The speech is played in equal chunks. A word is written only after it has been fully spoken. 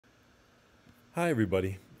Hi,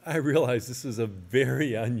 everybody. I realize this is a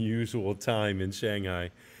very unusual time in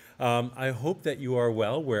Shanghai. I hope that you are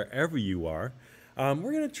well wherever you are.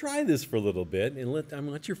 We're going to try this for a little bit and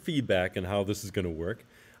let your feedback on how this is going to work.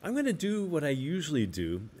 I'm going to do what I usually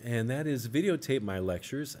do, and that is videotape my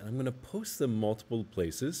lectures, and I'm going to post them multiple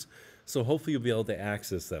places, so hopefully you'll be able to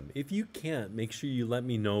access them. If you can't, make sure you let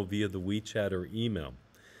me know via the WeChat or email.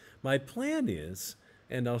 My plan is,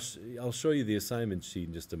 and I'll show you the assignment sheet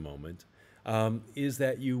in just a moment, is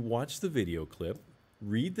that you watch the video clip,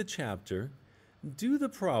 read the chapter, do the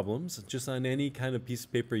problems just on any kind of piece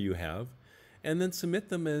of paper you have, and then submit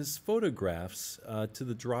them as photographs to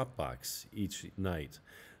the Dropbox each night.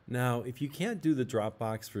 Now, if you can't do the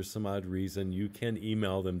Dropbox for some odd reason, you can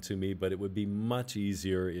email them to me, but it would be much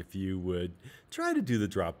easier if you would try to do the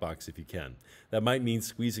Dropbox if you can. That might mean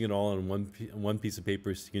squeezing it all on one piece of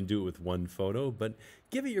paper so you can do it with one photo, but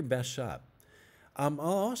give it your best shot. I'll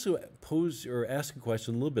also pose or ask a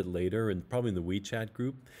question a little bit later, and probably in the WeChat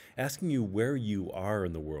group, asking you where you are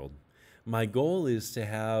in the world. My goal is to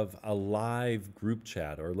have a live group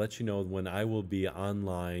chat or let you know when I will be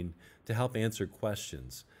online to help answer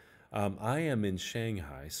questions. I am in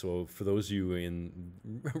Shanghai, so for those of you in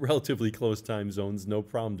relatively close time zones, no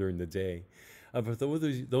problem during the day. For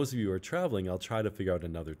those of you who are traveling, I'll try to figure out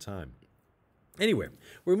another time. Anyway,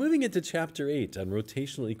 we're moving into Chapter 8 on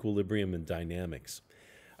rotational equilibrium and dynamics.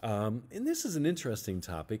 And this is an interesting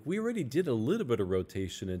topic. We already did a little bit of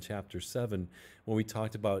rotation in Chapter 7 when we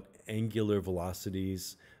talked about angular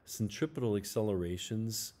velocities, centripetal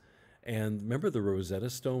accelerations, and remember the Rosetta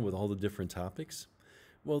Stone with all the different topics?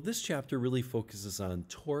 Well, this chapter really focuses on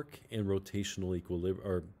torque and rotational equilibrium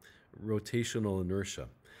or rotational inertia.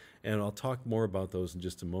 And I'll talk more about those in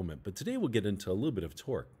just a moment. But today we'll get into a little bit of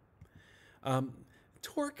torque.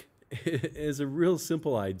 Torque is a real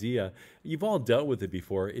simple idea. You've all dealt with it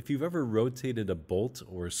before. If you've ever rotated a bolt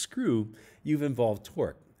or a screw, you've involved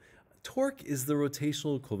torque. Torque is the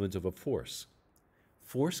rotational equivalent of a force.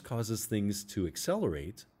 Force causes things to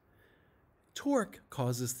accelerate. Torque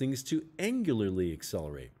causes things to angularly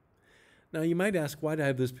accelerate. Now you might ask, why do I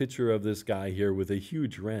have this picture of this guy here with a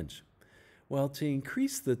huge wrench? Well, to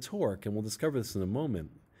increase the torque, and we'll discover this in a moment,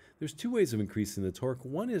 there's two ways of increasing the torque.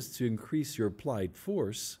 One is to increase your applied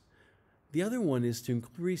force. The other one is to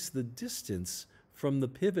increase the distance from the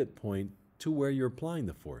pivot point to where you're applying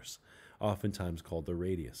the force, oftentimes called the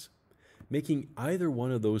radius. Making either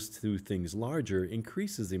one of those two things larger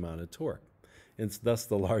increases the amount of torque, and thus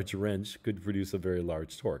the large wrench could produce a very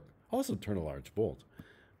large torque. Also turn a large bolt.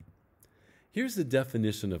 Here's the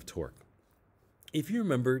definition of torque. If you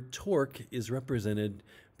remember, torque is represented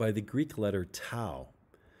by the Greek letter tau,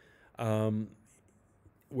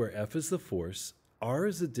 where F is the force, R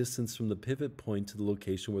is the distance from the pivot point to the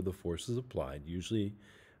location where the force is applied, usually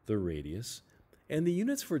the radius, and the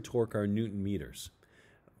units for torque are Newton meters,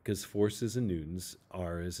 because force is in newtons,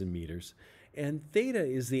 R is in meters, and theta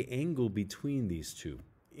is the angle between these two.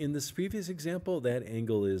 In this previous example, that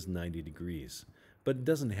angle is 90 degrees, but it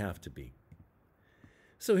doesn't have to be.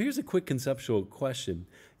 So here's a quick conceptual question.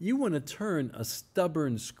 You want to turn a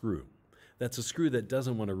stubborn screw. That's a screw that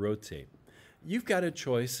doesn't want to rotate. You've got a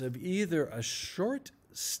choice of either a short,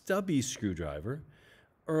 stubby screwdriver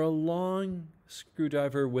or a long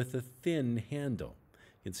screwdriver with a thin handle.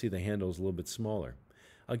 You can see the handle is a little bit smaller.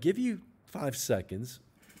 I'll give you 5 seconds.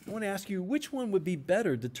 I want to ask you, which one would be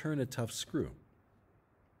better to turn a tough screw?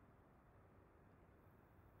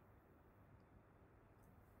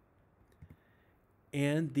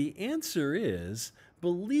 And the answer is,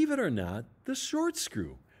 believe it or not, the short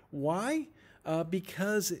screw. Why?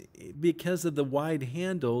 Because of the wide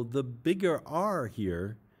handle, the bigger R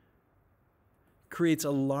here creates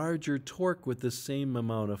a larger torque with the same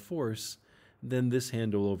amount of force than this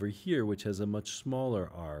handle over here, which has a much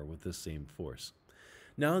smaller R with the same force.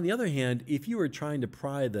 Now, on the other hand, if you were trying to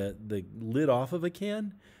pry the lid off of a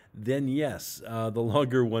can, then yes, the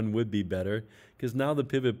longer one would be better, because now the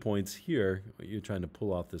pivot point's here. You're trying to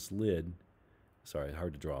pull off this lid. Sorry,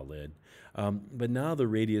 hard to draw a lid. But now the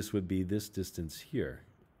radius would be this distance here,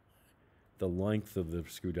 the length of the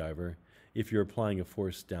screwdriver, if you're applying a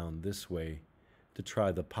force down this way to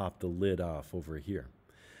try to pop the lid off over here.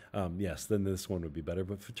 Yes, then this one would be better.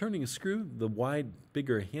 But for turning a screw, the wide,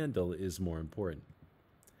 bigger handle is more important.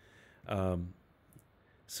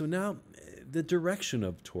 So now the direction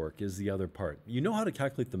of torque is the other part. You know how to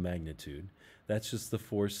calculate the magnitude. That's just the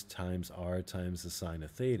force times R times the sine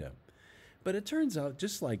of theta. But it turns out,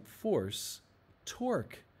 just like force,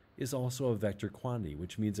 torque is also a vector quantity,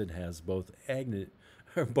 which means it has both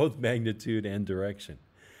magnitude and direction.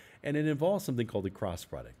 And it involves something called a cross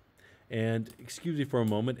product. And excuse me for a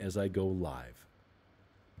moment as I go live.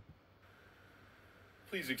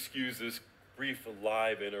 Please excuse this brief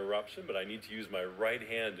live interruption, but I need to use my right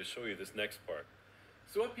hand to show you this next part.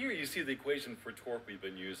 So up here you see the equation for torque we've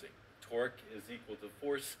been using. Torque is equal to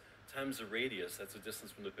force times the radius, that's the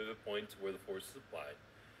distance from the pivot point to where the force is applied,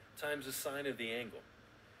 times the sine of the angle.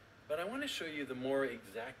 But I want to show you the more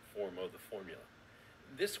exact form of the formula.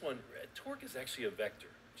 This one, torque is actually a vector.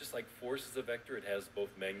 Just like force is a vector, it has both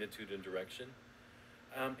magnitude and direction.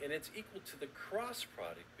 And it's equal to the cross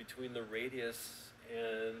product between the radius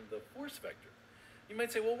and the force vector. You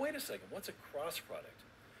might say, well, wait a second, what's a cross product?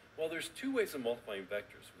 Well, there's two ways of multiplying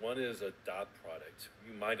vectors. One is a dot product,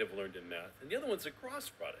 you might have learned in math, and the other one's a cross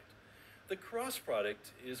product. The cross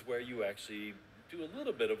product is where you actually do a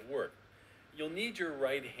little bit of work. You'll need your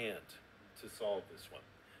right hand to solve this one.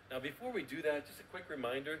 Now, before we do that, just a quick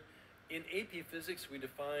reminder, in AP Physics, we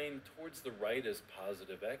define towards the right as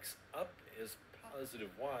positive x, up as positive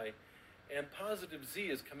y, and positive z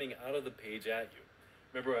is coming out of the page at you.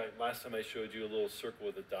 Remember last time I showed you a little circle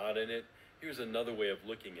with a dot in it? Here's another way of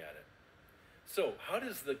looking at it. So how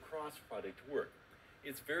does the cross product work?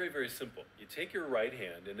 It's very, very simple. You take your right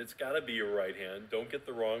hand, and it's got to be your right hand. Don't get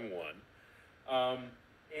the wrong one.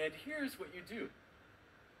 And here's what you do.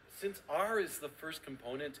 Since r is the first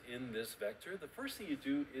component in this vector, the first thing you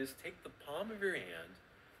do is take the palm of your hand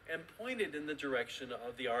and point it in the direction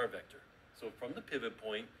of the r vector. So from the pivot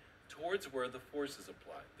point towards where the force is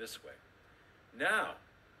applied, this way. Now,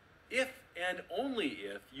 if and only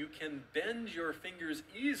if you can bend your fingers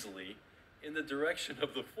easily in the direction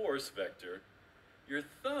of the force vector, your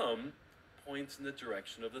thumb points in the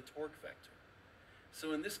direction of the torque vector.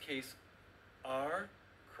 So in this case, r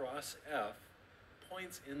cross f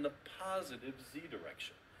points in the positive z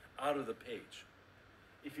direction, out of the page.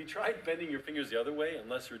 If you tried bending your fingers the other way,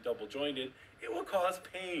 unless you're double jointed, it will cause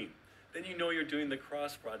pain. Then you know you're doing the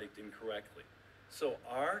cross product incorrectly. So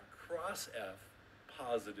r cross f,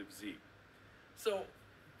 positive z. So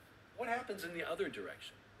what happens in the other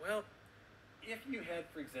direction? Well, if you had,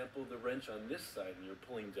 for example, the wrench on this side and you're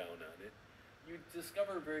pulling down on it, you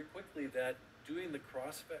discover very quickly that doing the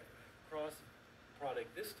cross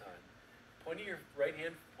product this time, pointing your right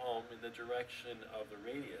hand palm in the direction of the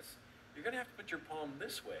radius, you're going to have to put your palm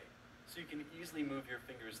this way so you can easily move your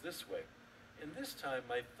fingers this way. And this time,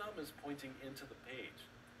 my thumb is pointing into the page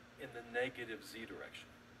in the negative z direction.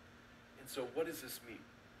 And so what does this mean?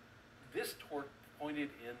 This torque pointed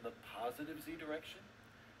in the positive z direction.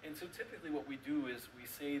 And so typically what we do is we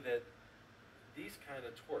say that these kind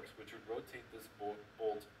of torques, which would rotate this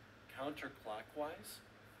bolt counterclockwise,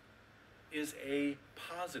 is a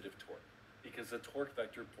positive torque because the torque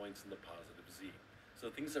vector points in the positive z. So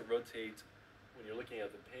things that rotate when you're looking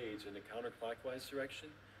at the page in a counterclockwise direction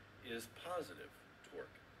is positive torque.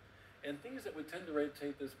 And things that would tend to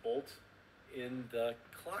rotate this bolt in the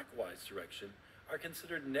clockwise direction are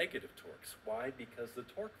considered negative torques. Why? Because the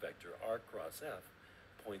torque vector, r cross f,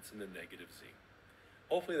 points in the negative z.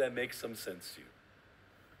 Hopefully that makes some sense to you.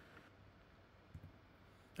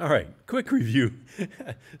 All right, quick review.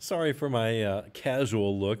 Sorry for my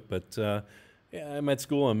casual look, but yeah, I'm at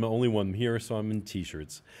school. I'm the only one here, so I'm in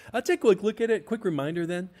t-shirts. I'll take a look at it. Quick reminder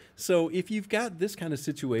then. So if you've got this kind of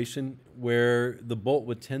situation where the bolt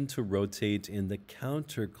would tend to rotate in the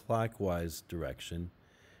counterclockwise direction,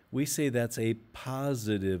 we say that's a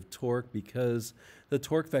positive torque because the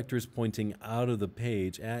torque vector is pointing out of the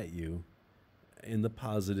page at you in the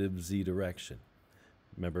positive z direction.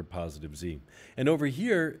 Remember, positive z. And over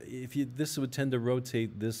here, this would tend to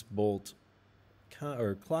rotate this bolt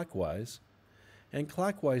clockwise. And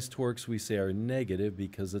clockwise torques we say are negative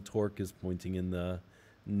because the torque is pointing in the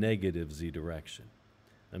negative z direction.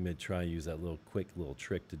 I'm going to try and use that quick little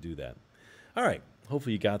trick to do that. All right,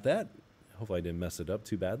 hopefully you got that. Hopefully I didn't mess it up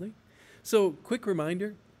too badly. So quick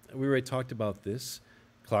reminder, we already talked about this.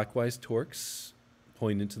 Clockwise torques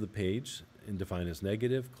point into the page and defined as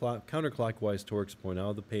negative. Counterclockwise torques point out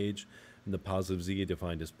of the page and the positive z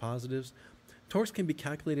defined as positives. Torques can be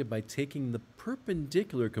calculated by taking the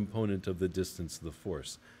perpendicular component of the distance of the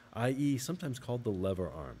force, i.e. sometimes called the lever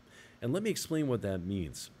arm. And let me explain what that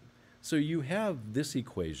means. So you have this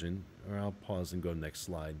equation, or I'll pause and go to the next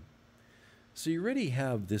slide. So you already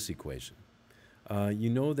have this equation. You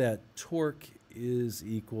know that torque is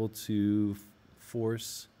equal to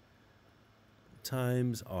force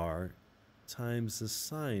times r times the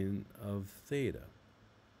sine of theta.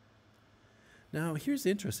 Now here's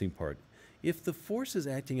the interesting part. If the force is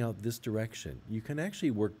acting out this direction, you can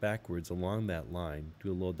actually work backwards along that line,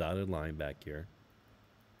 do a little dotted line back here.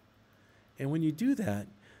 And when you do that,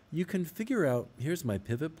 you can figure out, here's my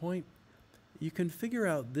pivot point. you can figure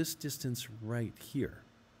out this distance right here.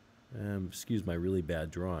 Excuse my really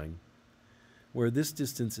bad drawing, where this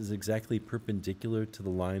distance is exactly perpendicular to the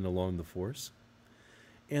line along the force.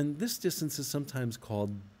 And this distance is sometimes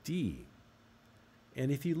called d. And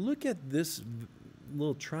if you look at this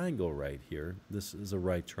little triangle right here, this is a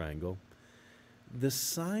right triangle, the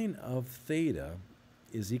sine of theta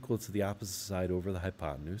is equal to the opposite side over the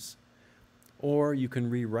hypotenuse. Or you can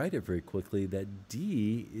rewrite it very quickly that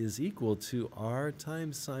d is equal to r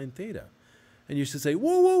times sine theta. And you should say,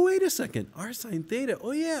 whoa, wait a second, r sine theta.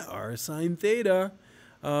 Oh yeah, r sine theta,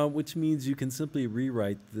 which means you can simply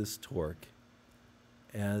rewrite this torque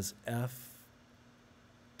as F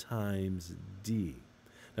times d.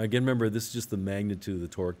 Now again, remember, this is just the magnitude of the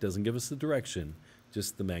torque. Doesn't give us the direction,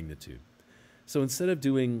 just the magnitude. So instead of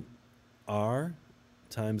doing r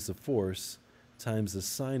times the force times the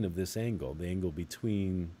sine of this angle, the angle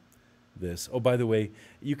between this. Oh, by the way,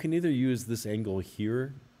 you can either use this angle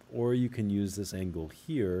here, or you can use this angle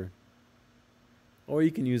here, or you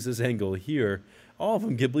can use this angle here. All of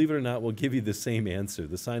them, believe it or not, will give you the same answer.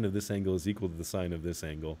 The sine of this angle is equal to the sine of this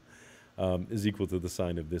angle, is equal to the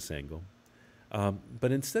sine of this angle.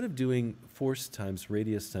 But instead of doing force times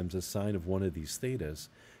radius times the sine of one of these thetas,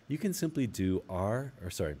 you can simply do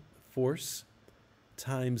force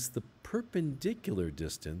times the perpendicular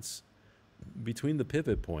distance between the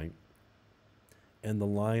pivot point and the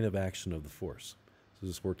line of action of the force. So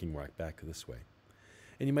just working right back this way.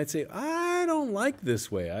 And you might say, I don't like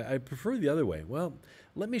this way. I prefer the other way. Well,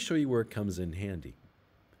 let me show you where it comes in handy.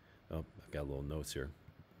 Oh, I've got little notes here.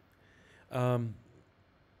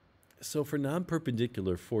 So for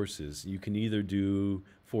non-perpendicular forces, you can either do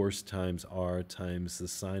force times r times the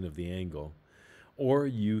sine of the angle, or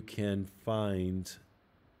you can find,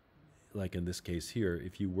 like in this case here,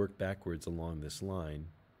 if you work backwards along this line,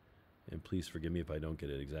 and please forgive me if I don't get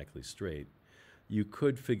it exactly straight, you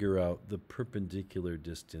could figure out the perpendicular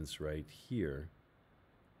distance right here,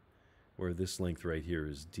 where this length right here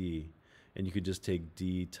is d, and you could just take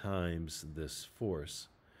d times this force,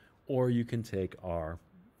 or you can take r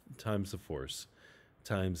times the force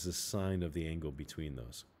times the sine of the angle between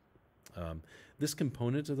those. This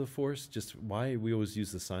component of the force, just why we always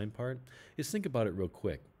use the sine part, is think about it real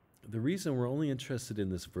quick. The reason we're only interested in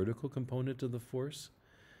this vertical component of the force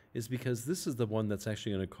is because this is the one that's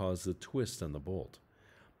actually going to cause the twist on the bolt.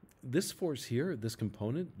 This force here, this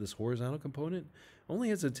component, this horizontal component, only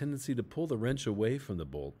has a tendency to pull the wrench away from the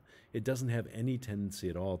bolt. It doesn't have any tendency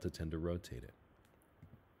at all to tend to rotate it.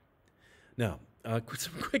 Now,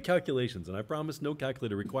 some quick calculations, and I promise no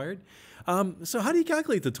calculator required. So how do you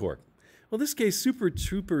calculate the torque? Well, in this case, super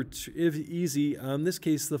easy. In this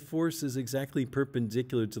case, the force is exactly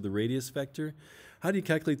perpendicular to the radius vector. How do you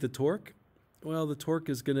calculate the torque? Well, the torque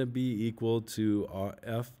is going to be equal to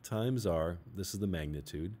F times R. This is the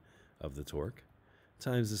magnitude of the torque,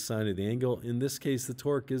 times the sine of the angle. In this case, the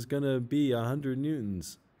torque is going to be 100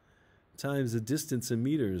 newtons times the distance in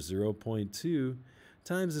meters, 0.2,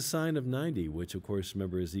 times the sine of 90, which of course,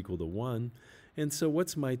 remember, is equal to 1. And so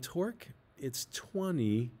what's my torque? It's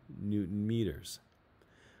 20 Newton meters.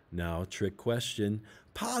 Now, trick question,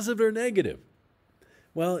 positive or negative?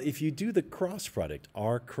 Well, if you do the cross product,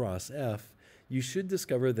 R cross F, you should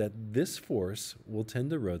discover that this force will tend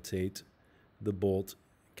to rotate the bolt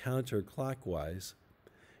counterclockwise,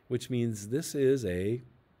 which means this is a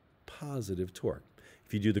positive torque.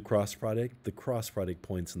 If you do the cross product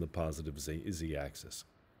points in the positive z-axis.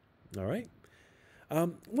 All right?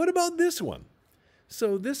 What about this one?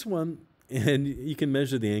 So this one, and you can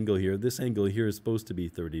measure the angle here. This angle here is supposed to be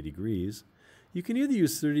 30 degrees. You can either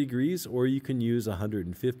use 30 degrees or you can use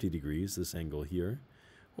 150 degrees, this angle here.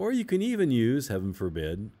 Or you can even use, heaven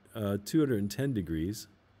forbid, 210 degrees.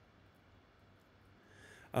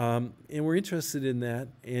 And we're interested in that.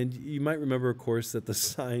 And you might remember, of course, that the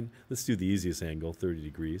sine, let's do the easiest angle, 30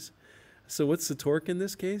 degrees. So what's the torque in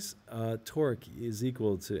this case? Torque is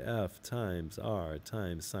equal to F times R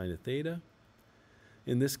times sine of theta.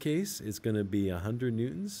 In this case, it's going to be 100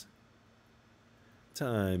 newtons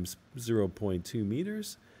times 0.2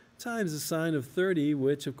 meters times the sine of 30,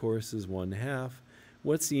 which of course is 1/2.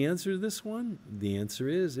 What's the answer to this one? The answer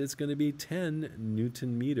is it's going to be 10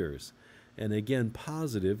 Newton meters. And again,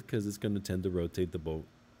 positive because it's going to tend to rotate the boat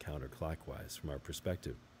counterclockwise from our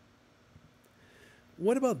perspective.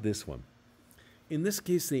 What about this one? In this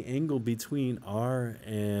case, the angle between R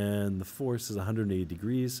and the force is 180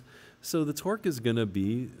 degrees. So the torque is going to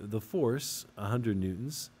be the force, 100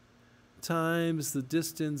 newtons, times the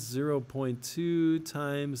distance, 0.2,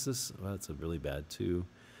 times this, well, that's a really bad 2,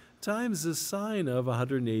 times the sine of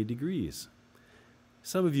 180 degrees.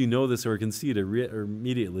 Some of you know this or can see it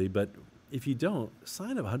immediately, but If you don't,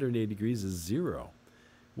 sine of 180 degrees is 0.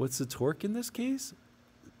 What's the torque in this case?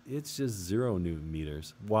 It's just 0 newton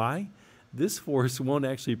meters. Why? This force won't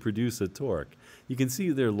actually produce a torque. You can see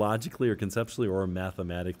either logically or conceptually or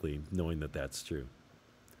mathematically knowing that that's true.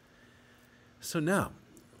 So now,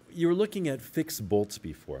 you were looking at fixed bolts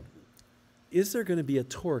before. Is there going to be a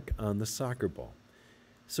torque on the soccer ball?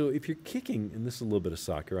 So if you're kicking, and this is a little bit of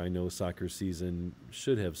soccer, I know soccer season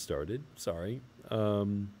should have started, sorry.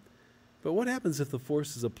 But what happens if the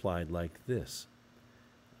force is applied like this?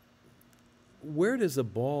 Where does a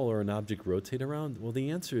ball or an object rotate around? Well,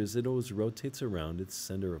 the answer is it always rotates around its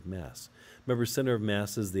center of mass. Remember, center of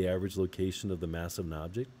mass is the average location of the mass of an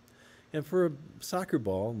object. And for a soccer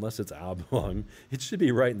ball, unless it's oblong, it should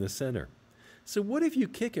be right in the center. So what if you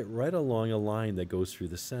kick it right along a line that goes through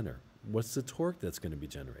the center? What's the torque that's going to be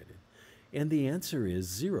generated? And the answer is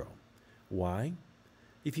 0. Why?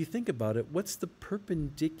 If you think about it, what's the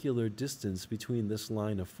perpendicular distance between this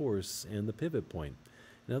line of force and the pivot point?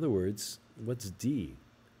 In other words, what's d?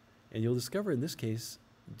 And you'll discover in this case,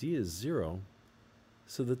 d is 0.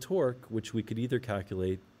 So the torque, which we could either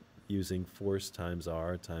calculate using force times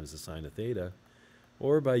r times the sine of theta,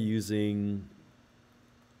 or by using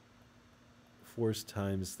force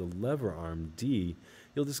times the lever arm d,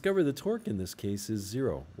 you'll discover the torque in this case is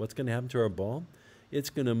 0. What's going to happen to our ball? It's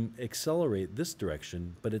going to accelerate this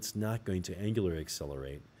direction, but it's not going to angular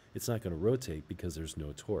accelerate. It's not going to rotate because there's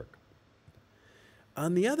no torque.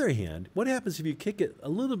 On the other hand, what happens if you kick it a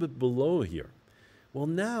little bit below here? Well,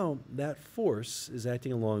 now that force is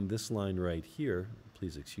acting along this line right here.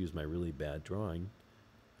 Please excuse my really bad drawing.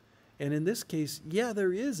 And in this case, yeah,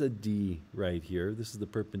 there is a d right here. This is the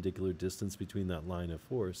perpendicular distance between that line of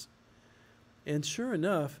force. And sure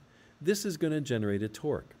enough, this is going to generate a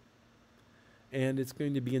torque. And it's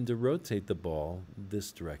going to begin to rotate the ball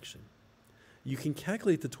this direction. You can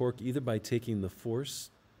calculate the torque either by taking the force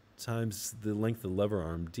times the length of the lever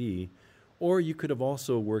arm d, or you could have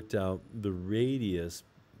also worked out the radius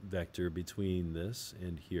vector between this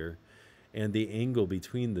and here, and the angle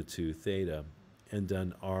between the two, theta, and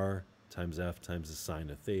done r times f times the sine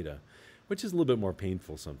of theta, which is a little bit more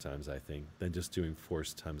painful sometimes, I think, than just doing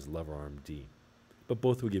force times lever arm d. But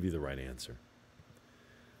both will give you the right answer.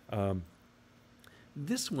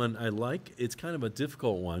 This one I like. It's kind of a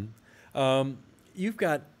difficult one. You've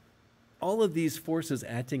got all of these forces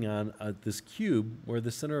acting on this cube where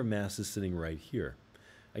the center of mass is sitting right here.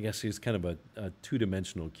 I guess it's kind of a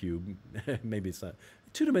two-dimensional cube. Maybe it's not.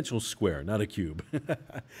 Two-dimensional square, not a cube.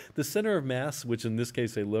 The center of mass, which in this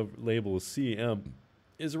case they label as Cm,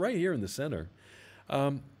 is right here in the center.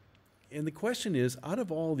 And the question is, out of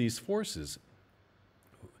all these forces,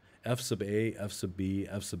 F sub A, F sub B,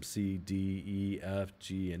 F sub C, D, E, F,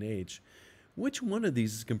 G, and H, which one of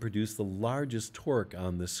these can produce the largest torque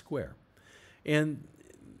on this square? And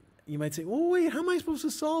you might say, well, wait, how am I supposed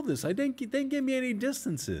to solve this? They didn't give me any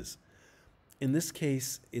distances. In this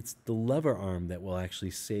case, it's the lever arm that will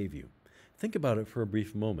actually save you. Think about it for a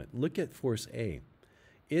brief moment. Look at force A.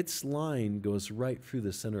 Its line goes right through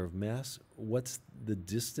the center of mass. What's the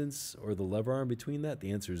distance or the lever arm between that?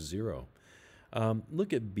 The answer is 0.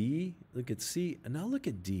 Look at B, look at C, and now look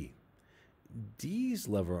at D. D's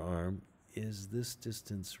lever arm is this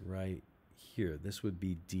distance right here. This would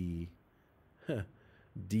be D,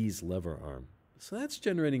 D's lever arm. So that's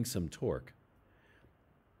generating some torque.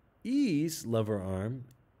 E's lever arm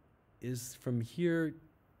is from here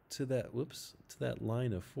to that, to that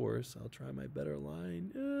line of force. I'll try my better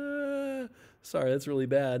line. Sorry, that's really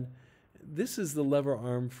bad. This is the lever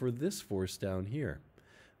arm for this force down here.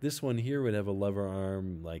 This one here would have a lever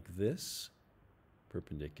arm like this,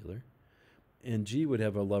 perpendicular. And G would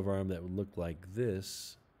have a lever arm that would look like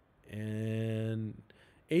this. And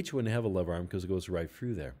H wouldn't have a lever arm because it goes right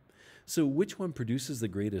through there. So which one produces the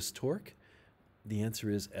greatest torque? The answer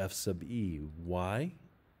is F sub E. Why?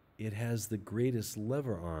 It has the greatest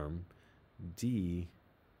lever arm, D,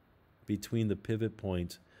 between the pivot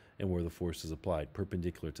point and where the force is applied,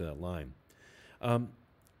 perpendicular to that line.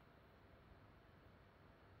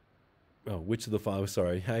 Which of the five?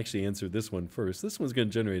 Sorry, I actually answered this one first. This one's going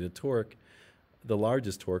to generate a torque, the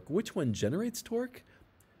largest torque. Which one generates torque?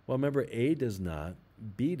 Well, remember, A does not,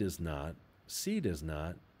 B does not, C does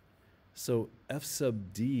not. So F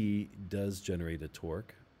sub D does generate a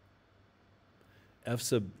torque. F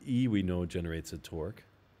sub E we know generates a torque.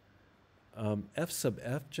 F sub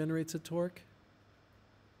F generates a torque.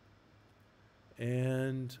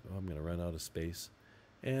 And, I'm going to run out of space.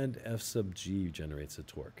 And F sub G generates a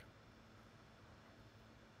torque.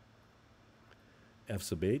 F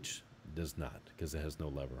sub H does not, because it has no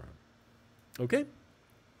lever arm. Okay?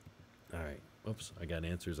 All right. Oops, I got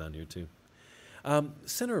answers on here too.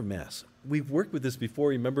 Center of mass. We've worked with this before.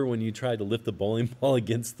 Remember when you tried to lift the bowling ball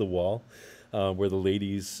against the wall, where the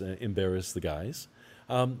ladies embarrass the guys?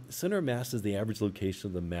 Center of mass is the average location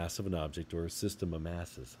of the mass of an object or a system of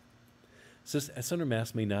masses. A center of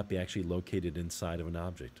mass may not be actually located inside of an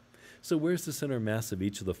object. So where's the center of mass of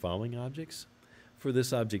each of the following objects? For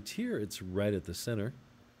this object here, it's right at the center.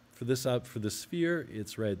 For the sphere,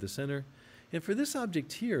 it's right at the center. And for this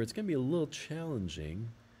object here, it's going to be a little challenging.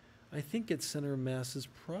 I think its center of mass is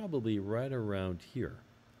probably right around here.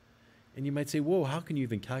 And you might say, whoa, how can you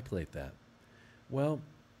even calculate that? Well,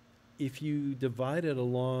 if you divide it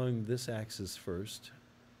along this axis first,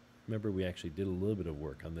 remember we actually did a little bit of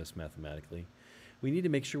work on this mathematically, we need to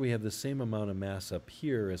make sure we have the same amount of mass up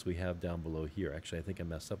here as we have down below here. Actually, I think I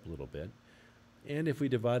messed up a little bit. And if we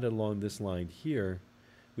divide it along this line here,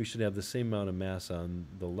 we should have the same amount of mass on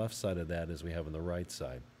the left side of that as we have on the right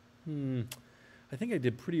side. I think I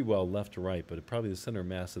did pretty well left to right, but probably the center of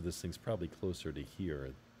mass of this thing's probably closer to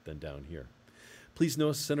here than down here. Please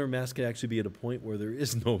note center of mass can actually be at a point where there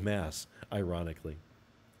is no mass, ironically.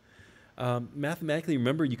 Mathematically,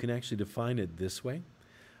 remember, you can actually define it this way.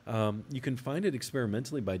 You can find it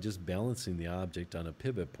experimentally by just balancing the object on a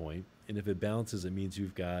pivot point, and if it balances, it means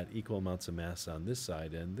you've got equal amounts of mass on this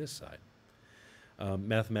side and this side.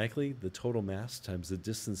 Mathematically, the total mass times the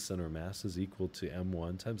distance center of mass is equal to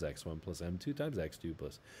m1 times x1 plus m2 times x2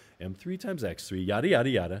 plus m3 times x3, yada, yada,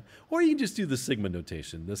 yada. Or you can just do the sigma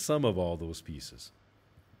notation, the sum of all those pieces.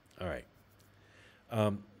 All right.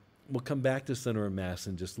 We'll come back to center of mass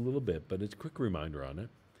in just a little bit, but it's a quick reminder on it.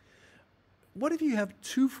 What if you have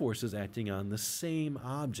two forces acting on the same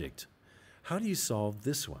object? How do you solve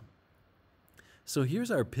this one? So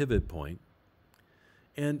here's our pivot point.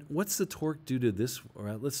 And what's the torque due to this?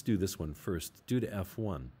 Or let's do this one first, due to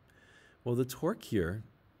F1. Well, the torque here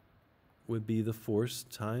would be the force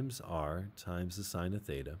times R times the sine of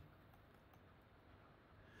theta.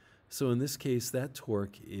 So in this case, that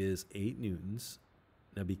torque is 8 newtons.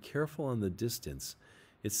 Now be careful on the distance.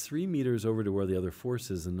 It's 3 meters over to where the other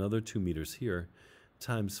force is, another 2 meters here,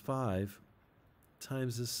 times 5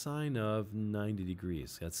 times the sine of 90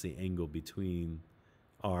 degrees. That's the angle between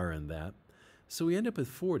R and that. So we end up with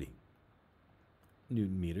 40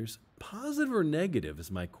 Newton meters. Positive or negative is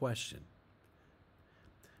my question.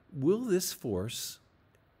 Will this force,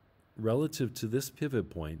 relative to this pivot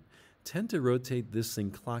point, tend to rotate this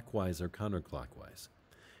thing clockwise or counterclockwise?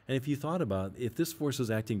 And if you thought about it, if this force was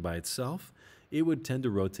acting by itself, it would tend to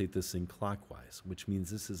rotate this thing clockwise, which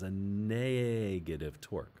means this is a negative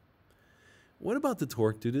torque. What about the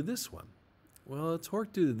torque due to this one? Well, the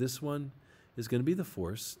torque due to this one is going to be the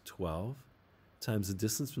force, 12, times the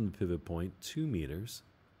distance from the pivot point, 2 meters,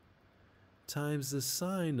 times the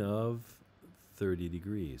sine of 30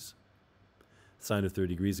 degrees. Sine of 30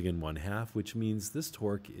 degrees, again, 1/2, which means this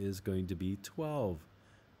torque is going to be 12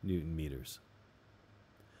 Newton meters.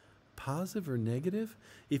 Positive or negative?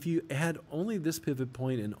 If you had only this pivot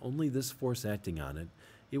point and only this force acting on it,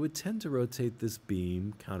 it would tend to rotate this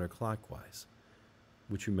beam counterclockwise,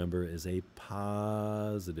 which remember is a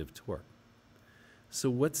positive torque. So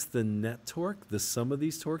what's the net torque, the sum of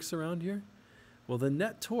these torques around here? Well, the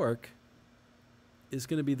net torque is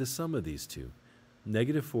going to be the sum of these two.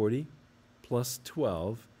 Negative 40 plus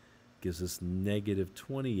 12 gives us negative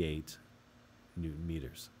 28 Newton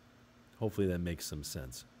meters. Hopefully that makes some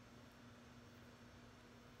sense.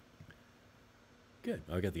 Good.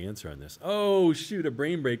 I got the answer on this. Oh, shoot, a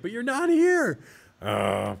brain break, but you're not here.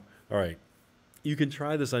 All right. You can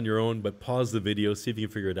try this on your own, but pause the video, see if you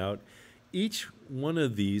can figure it out. Each one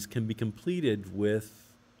of these can be completed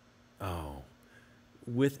with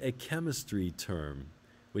a chemistry term,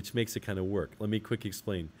 which makes it kind of work. Let me quick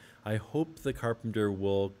explain. I hope the carpenter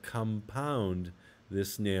will compound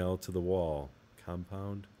this nail to the wall.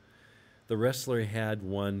 Compound. The wrestler had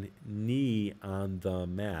one knee on the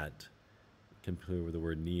mat. Compare with the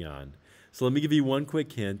word neon. So let me give you one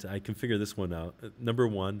quick hint. I can figure this one out. Number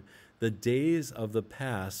 1, the days of the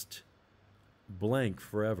past blank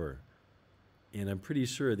forever. And I'm pretty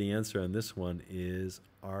sure the answer on this one is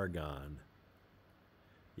argon.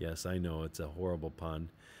 Yes, I know, it's a horrible pun.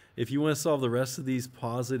 If you want to solve the rest of these,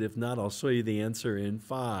 pause it. If not, I'll show you the answer in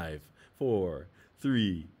 5, 4,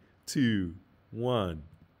 3, 2, 1.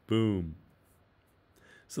 Boom.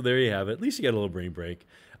 So there you have it. At least you got a little brain break.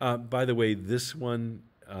 By the way, this one,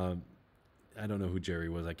 I don't know who Jerry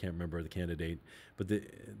was. I can't remember the candidate. But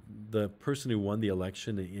the person who won the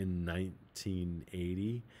election in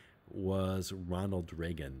 1980 was Ronald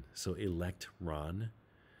Reagan. So elect Ron.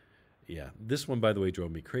 Yeah. This one, by the way,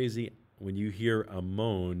 drove me crazy. When you hear a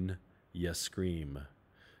moan, you scream.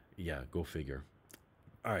 Yeah, go figure.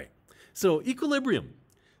 All right. So equilibrium.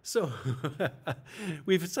 So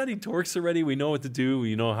we've studied torques already. We know what to do.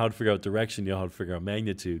 We know how to figure out direction. You know how to figure out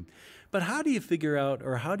magnitude. But how do you figure out,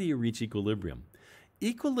 or how do you reach equilibrium?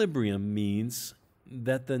 Equilibrium means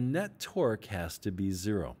that the net torque has to be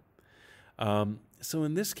zero. So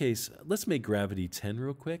in this case, let's make gravity 10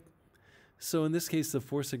 real quick. So in this case, the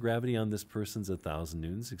force of gravity on this person's 1,000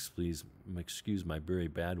 newtons. Excuse my very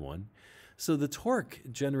bad one. So the torque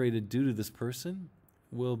generated due to this person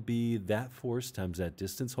will be that force times that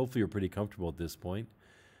distance. Hopefully you're pretty comfortable at this point.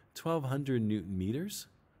 1,200 Newton meters.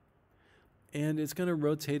 And it's going to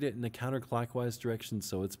rotate it in a counterclockwise direction,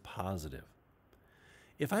 so it's positive.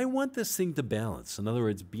 If I want this thing to balance, in other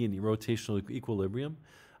words, be in rotational equilibrium,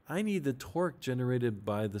 I need the torque generated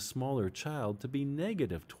by the smaller child to be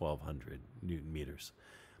negative 1,200 Newton meters.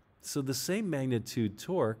 So the same magnitude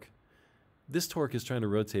torque, this torque is trying to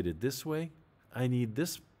rotate it this way. I need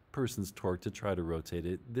this person's torque to try to rotate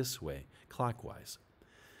it this way, clockwise.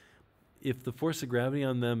 If the force of gravity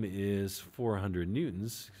on them is 400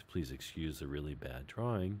 newtons, please excuse the really bad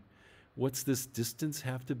drawing, what's this distance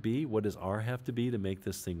have to be? What does R have to be to make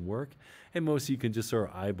this thing work? And most of you can just sort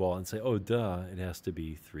of eyeball and say, oh, duh, it has to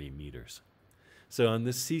be 3 meters. So on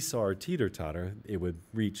this seesaw or teeter-totter, it would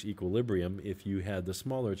reach equilibrium if you had the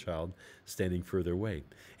smaller child standing further away.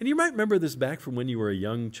 And you might remember this back from when you were a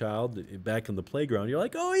young child, back in the playground. You're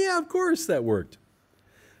like, oh, yeah, of course that worked.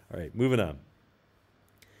 All right, moving on.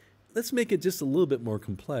 Let's make it just a little bit more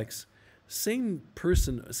complex. Same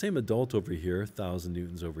person, same adult over here, 1,000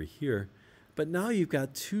 newtons over here, but now you've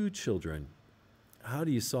got 2 children. How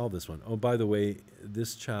do you solve this one? Oh, by the way,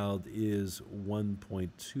 this child is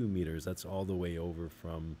 1.2 meters. That's all the way over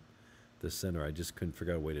from the center. I just couldn't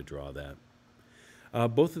figure out a way to draw that.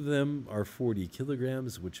 Both of them are 40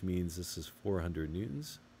 kilograms, which means this is 400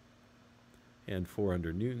 newtons and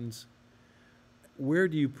 400 newtons. Where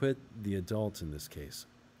do you put the adult in this case?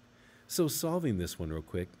 So solving this one real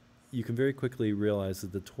quick, you can very quickly realize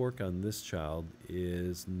that the torque on this child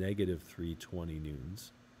is negative 320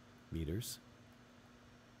 newtons meters,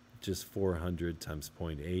 just 400 times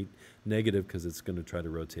 0.8, negative because it's going to try to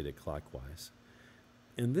rotate it clockwise.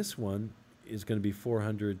 And this one is going to be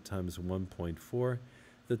 400 times 1.4.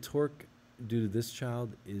 The torque due to this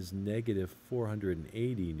child is negative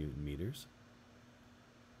 480 newton meters.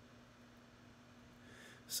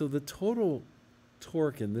 So the total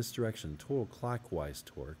torque in this direction, total clockwise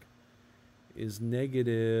torque, is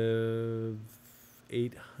negative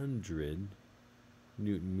 800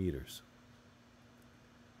 Newton meters.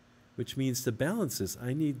 Which means to balance this,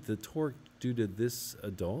 I need the torque due to this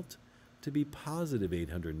adult to be positive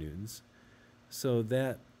 800 newtons, so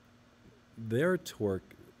that their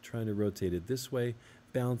torque trying to rotate it this way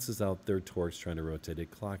balances out their torques trying to rotate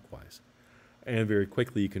it clockwise. And very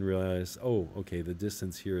quickly you can realize, oh, okay, the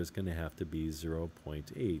distance here is going to have to be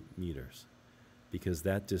 0.8 meters, because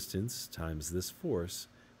that distance times this force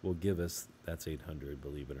will give us, that's 800,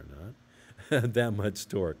 believe it or not, that much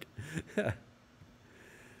torque.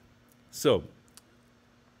 So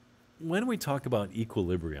when we talk about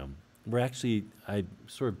equilibrium, I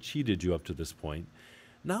sort of cheated you up to this point.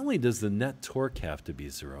 Not only does the net torque have to be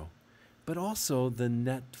 0, but also the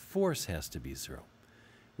net force has to be 0.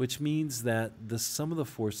 Which means that the sum of the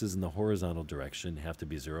forces in the horizontal direction have to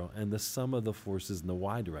be 0, and the sum of the forces in the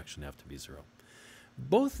y direction have to be 0.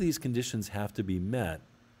 Both these conditions have to be met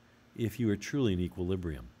if you are truly in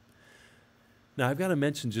equilibrium. Now, I've got to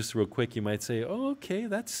mention just real quick, you might say, oh, okay,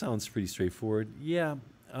 that sounds pretty straightforward. Yeah,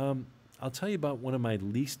 I'll tell you about one of my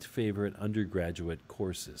least favorite undergraduate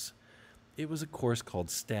courses. It was a course called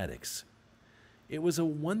Statics. It was a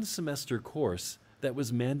 1-semester course that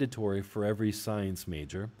was mandatory for every science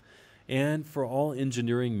major and for all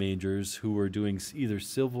engineering majors who were doing either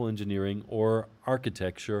civil engineering or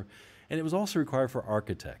architecture, and it was also required for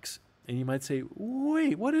architects. And you might say,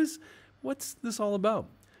 wait, what's this all about?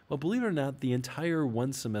 Well, believe it or not, the entire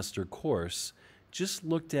 1-semester course just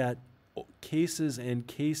looked at cases and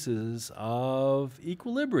cases of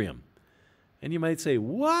equilibrium. And you might say,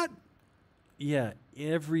 what? Yeah,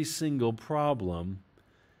 every single problem,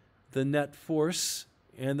 the net force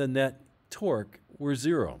and the net torque were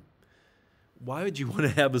 0. Why would you want to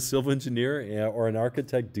have a civil engineer or an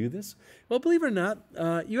architect do this? Well, believe it or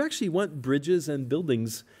not, you actually want bridges and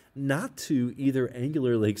buildings not to either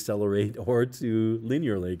angularly accelerate or to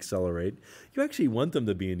linearly accelerate. You actually want them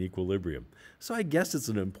to be in equilibrium. So I guess it's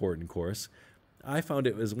an important course. I found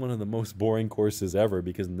it was one of the most boring courses ever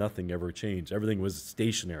because nothing ever changed. Everything was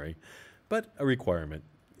stationary, but a requirement.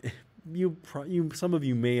 Some of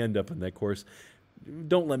you may end up in that course.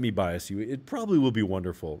 Don't let me bias you. It probably will be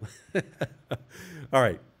wonderful. All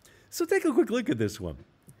right. So take a quick look at this one.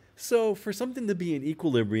 So for something to be in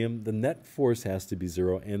equilibrium, the net force has to be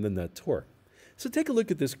 0 and the net torque. So take a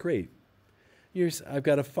look at this crate. I've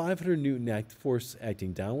got a 500 Newton force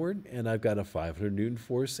acting downward, and I've got a 500 Newton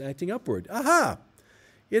force acting upward. Aha!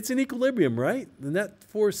 It's in equilibrium, right? The net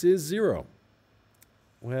force is 0.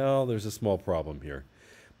 Well, there's a small problem here.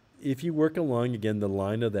 If you work along, again, the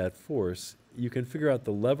line of that force, you can figure out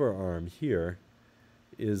the lever arm here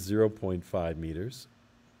is 0.5 meters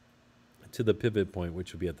to the pivot point,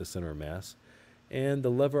 which would be at the center of mass. And the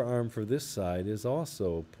lever arm for this side is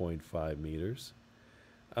also 0.5 meters.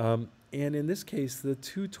 And in this case, the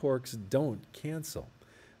two torques don't cancel.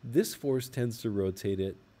 This force tends to rotate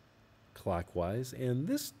it clockwise, and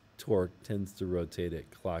this torque tends to rotate it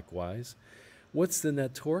clockwise. What's the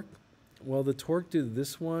net torque? Well, the torque to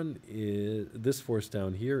this one is, this force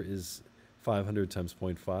down here is 500 times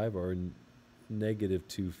 0.5, or negative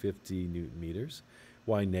 250 Newton meters.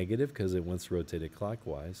 Why negative? Because it wants to rotate it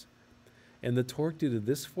clockwise. And the torque due to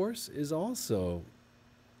this force is also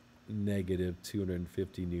negative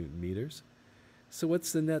 250 Newton meters. So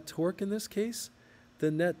what's the net torque in this case? The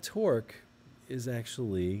net torque is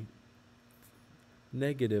actually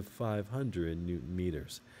negative 500 Newton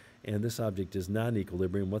meters. And this object is not in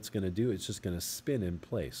equilibrium. What's going to do? It's just going to spin in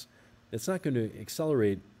place. It's not going to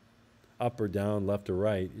accelerate up or down, left or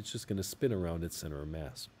right. It's just going to spin around its center of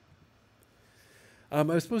mass. I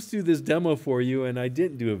was supposed to do this demo for you, and I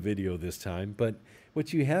didn't do a video this time, but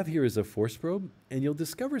what you have here is a force probe, and you'll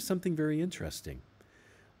discover something very interesting.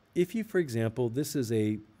 If you, for example, this is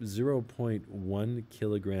a 0.1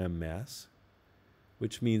 kilogram mass,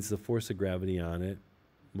 which means the force of gravity on it,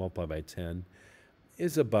 multiplied by 10,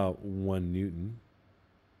 is about 1 Newton.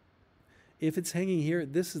 If it's hanging here,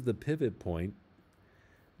 this is the pivot point.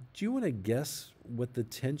 Do you want to guess what the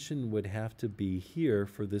tension would have to be here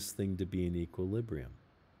for this thing to be in equilibrium?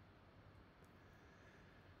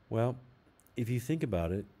 Well, if you think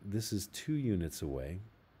about it, this is 2 units away.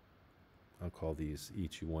 I'll call these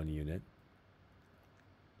each 1 unit.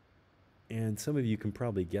 And some of you can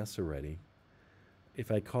probably guess already.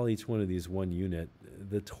 If I call each one of these 1 unit,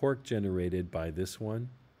 the torque generated by this one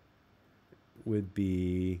would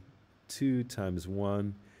be 2 times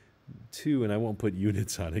 1, 2, and I won't put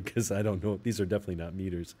units on it because I don't know. These are definitely not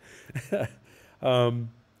meters. 2, and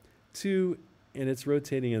it's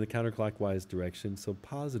rotating in the counterclockwise direction, so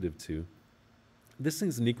positive 2. This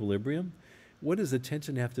thing's in equilibrium. What does the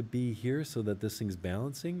tension have to be here so that this thing's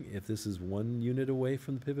balancing if this is 1 unit away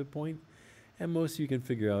from the pivot point? And most of you can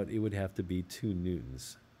figure out it would have to be 2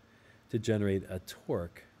 newtons to generate a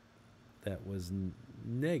torque that was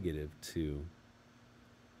negative 2.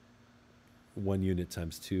 1 unit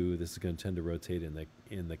times 2. This is going to tend to rotate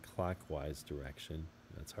in the clockwise direction.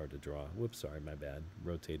 That's hard to draw. Whoops, sorry, my bad.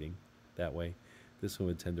 Rotating that way. This one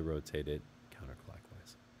would tend to rotate it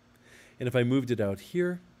counterclockwise. And if I moved it out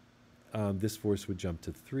here, this force would jump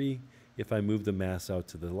to 3. If I moved the mass out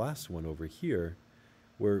to the last one over here,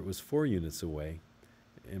 where it was 4 units away,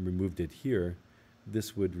 and removed it here,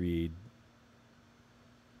 this would read,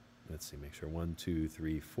 let's see, make sure, 1, 2,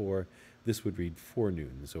 3, 4. This would read 4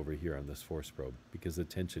 newtons over here on this force probe because the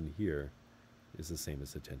tension here is the same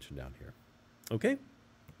as the tension down here. Okay?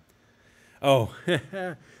 Oh,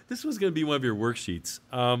 this was going to be one of your worksheets.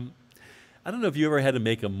 I don't know if you ever had to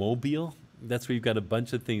make a mobile. That's where you've got a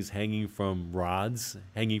bunch of things hanging from rods,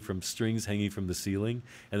 hanging from strings, hanging from the ceiling,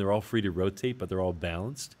 and they're all free to rotate, but they're all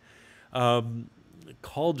balanced.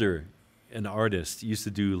 Calder, an artist, used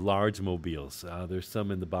to do large mobiles. There's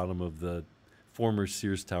some in the bottom of the former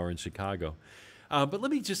Sears Tower in Chicago. But let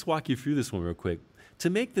me just walk you through this one real quick. To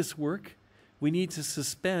make this work, we need to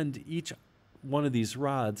suspend each one of these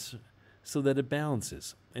rods so that it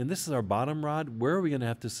balances. And this is our bottom rod. Where are we going to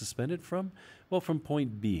have to suspend it from? Well, from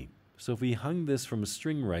point B. So if we hung this from a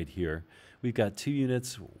string right here, we've got 2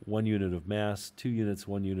 units, 1 unit of mass, 2 units,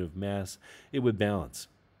 1 unit of mass. It would balance.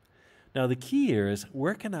 Now the key here is,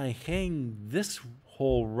 where can I hang this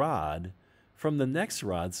whole rod from the next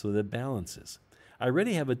rod so that it balances? I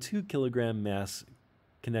already have a 2 kilogram mass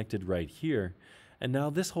connected right here, and now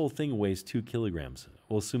this whole thing weighs 2 kilograms.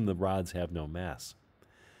 We'll assume the rods have no mass.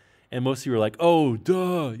 And most of you are like, oh,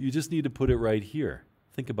 duh, you just need to put it right here.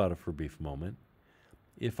 Think about it for a brief moment.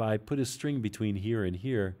 If I put a string between here and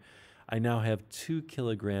here, I now have 2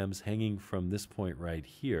 kilograms hanging from this point right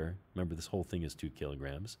here. Remember, this whole thing is 2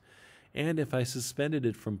 kilograms. And if I suspended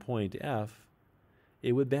it from point F,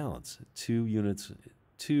 it would balance. 2 units,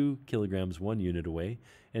 2 kilograms 1 unit away,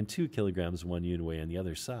 and 2 kilograms 1 unit away on the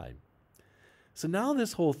other side. So now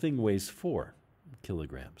this whole thing weighs 4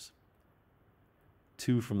 kilograms.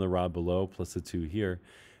 2 from the rod below plus the 2 here.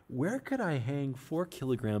 Where could I hang 4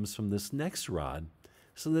 kilograms from this next rod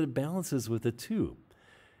so that it balances with a 2.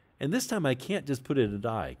 And this time I can't just put it at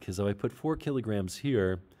I, because if I put 4 kilograms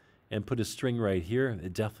here and put a string right here,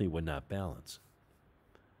 it definitely would not balance.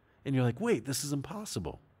 And you're like, wait, this is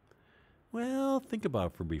impossible. Well, think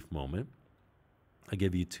about it for a brief moment. I'll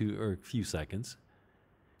give you a few seconds.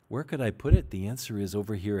 Where could I put it? The answer is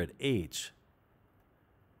over here at H.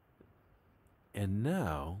 And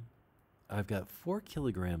now I've got 4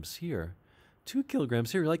 kilograms here, 2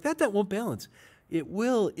 kilograms here. You're like, that won't balance. It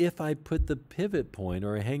will if I put the pivot point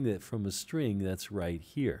or I hang it from a string that's right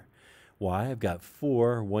here. Why? I've got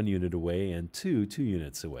 4, 1 unit away, and 2, 2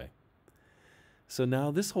 units away. So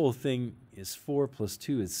now this whole thing is 4 plus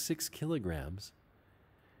 2 is 6 kilograms.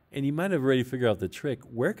 And you might have already figured out the trick.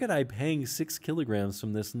 Where could I hang 6 kilograms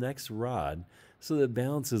from this next rod so that it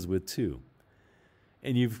balances with 2?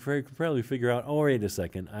 And you probably figure out, oh, wait a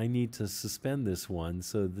second, I need to suspend this one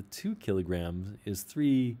so the 2 kilograms is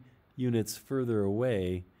 3 units further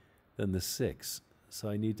away than the 6. So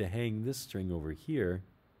I need to hang this string over here.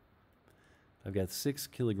 I've got 6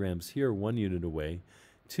 kilograms here, 1 unit away,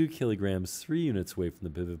 2 kilograms, 3 units away from the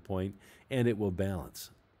pivot point, and it will balance.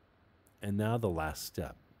 And now the last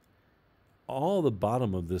step. All the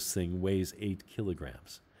bottom of this thing weighs 8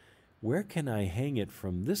 kilograms. Where can I hang it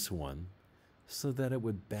from this one so that it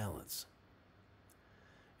would balance?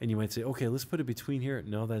 And you might say, okay, let's put it between here.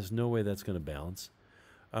 No, there's no way that's going to balance.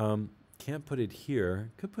 Can't put it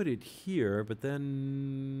here. Could put it here, but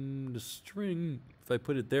then the string, if I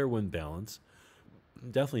put it there, wouldn't balance.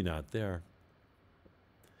 Definitely not there.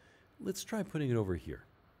 Let's try putting it over here.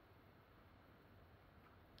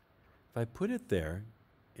 If I put it there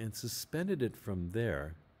and suspended it from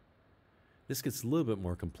there, this gets a little bit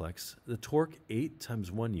more complex. The torque, 8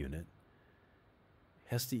 times 1 unit,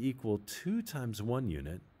 has to equal 2 times 1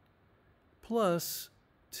 unit plus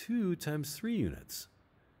 2 times 3 units.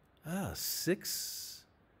 6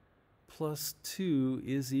 plus 2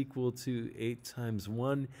 is equal to 8 times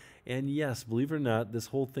 1. And yes, believe it or not, this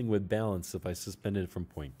whole thing would balance if I suspended it from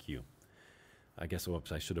point Q. I guess,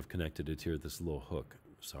 oops, I should have connected it here, this little hook.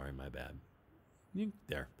 Sorry, my bad.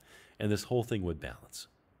 There. And this whole thing would balance.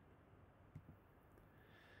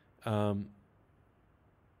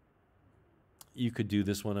 You could do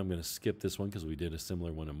this one. I'm going to skip this one because we did a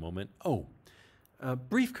similar one in a moment.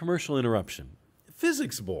 Brief commercial interruption.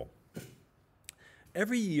 Physics Bowl.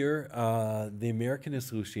 Every year, the American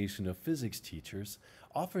Association of Physics Teachers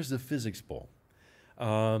offers a Physics Bowl.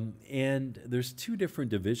 And there's 2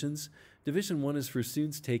 different divisions. Division 1 is for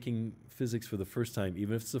students taking physics for the first time,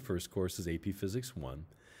 even if it's the first course is AP Physics 1.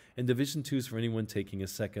 And Division 2 is for anyone taking a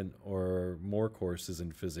second or more courses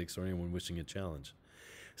in physics or anyone wishing a challenge.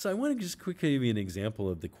 So I want to just quickly give you an example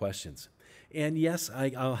of the questions. And yes,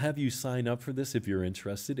 I'll have you sign up for this if you're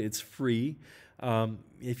interested. It's free.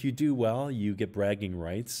 If you do well, you get bragging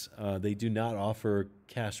rights. They do not offer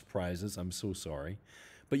cash prizes. I'm so sorry.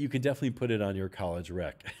 But you can definitely put it on your college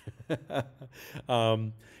rec.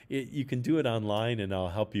 You can do it online, and I'll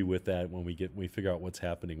help you with that when we figure out what's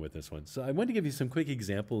happening with this one. So I want to give you some quick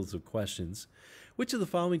examples of questions. Which of the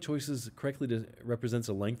following choices correctly represents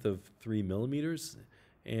a length of 3 millimeters?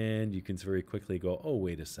 And you can very quickly go, oh,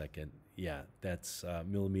 wait a second. Yeah, that's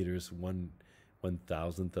millimeters,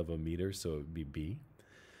 1/1000th of a meter, so it would be B.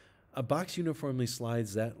 A box uniformly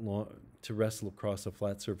slides that long to rest across a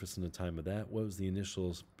flat surface in the time of that. What was the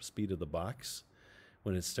initial speed of the box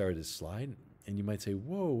when it started to slide? And you might say,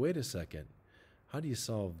 whoa, wait a second. How do you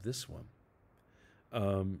solve this one?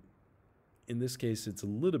 In this case, it's a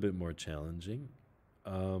little bit more challenging.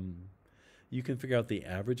 You can figure out the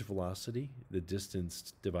average velocity, the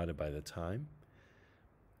distance divided by the time.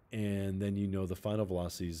 And then you know the final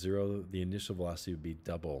velocity is 0. The initial velocity would be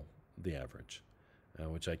double the average,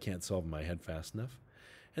 which I can't solve in my head fast enough.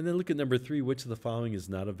 And then look at number 3. Which of the following is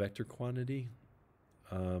not a vector quantity?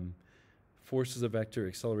 Force is a vector,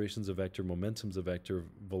 acceleration is a vector, momentum is a vector,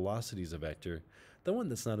 velocity is a vector. The one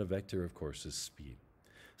that's not a vector, of course, is speed.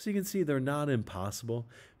 So you can see they're not impossible,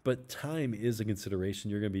 but time is a consideration.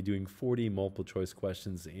 You're going to be doing 40 multiple choice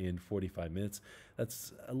questions in 45 minutes.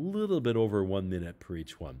 That's a little bit over 1 minute per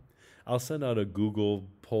each one. I'll send out a Google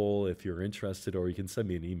poll if you're interested, or you can send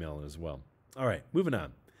me an email as well. All right, moving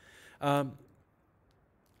on.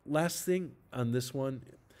 Last thing on this one,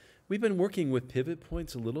 we've been working with pivot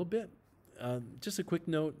points a little bit. Just a quick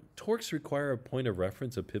note, torques require a point of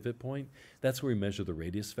reference, a pivot point. That's where we measure the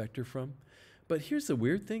radius vector from. But here's the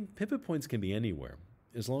weird thing, pivot points can be anywhere,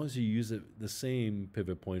 as long as you use the same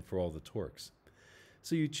pivot point for all the torques.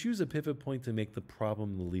 So you choose a pivot point to make the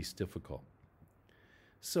problem the least difficult.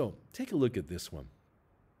 So take a look at this one.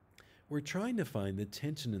 We're trying to find the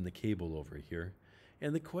tension in the cable over here.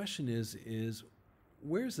 And the question is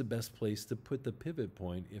where's the best place to put the pivot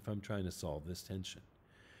point if I'm trying to solve this tension?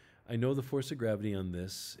 I know the force of gravity on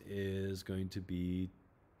this is going to be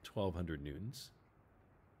 1,200 newtons.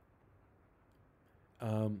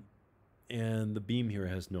 And the beam here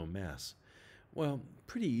has no mass. Well,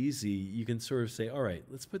 pretty easy. You can sort of say, all right,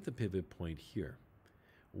 let's put the pivot point here.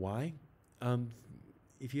 Why?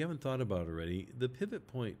 If you haven't thought about it already, the pivot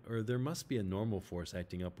point, or there must be a normal force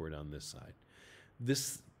acting upward on this side.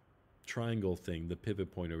 This triangle thing, the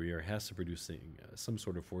pivot point over here, has to produce some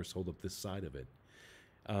sort of force hold up this side of it.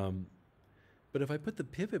 But if I put the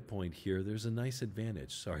pivot point here, there's a nice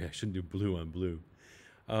advantage. Sorry, I shouldn't do blue on blue.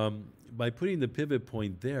 By putting the pivot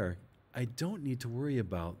point there, I don't need to worry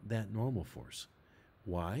about that normal force.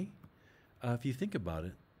 Why? If you think about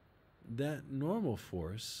it, that normal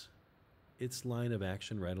force, its line of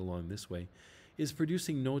action right along this way, is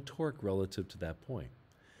producing no torque relative to that point,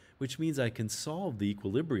 which means I can solve the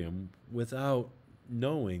equilibrium without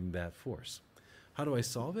knowing that force. How do I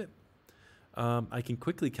solve it? I can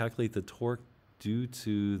quickly calculate the torque due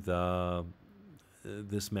to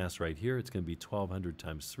this mass right here. It's going to be 1,200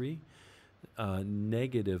 times 3,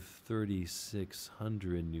 negative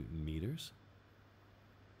 3,600 Newton meters,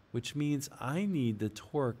 which means I need the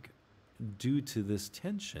torque due to this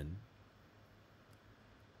tension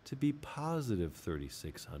to be positive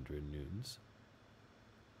 3,600 newtons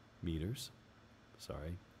meters.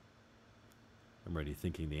 Sorry, I'm already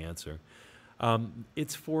thinking the answer.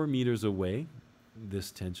 It's 4 meters away,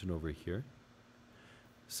 this tension over here.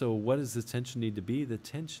 So what does the tension need to be? The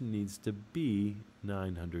tension needs to be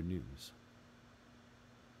 900 newtons.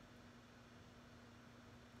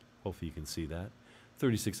 Hopefully you can see that.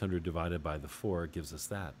 3,600 divided by the 4 gives us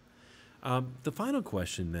that. The final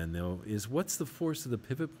question then, though, is what's the force that the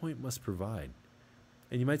pivot point must provide?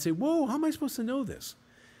 And you might say, whoa, how am I supposed to know this?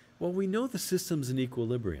 Well, we know the system's in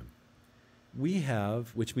equilibrium. We have,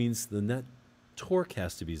 which means the net torque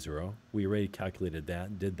has to be 0. We already calculated that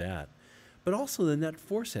and did that. But also the net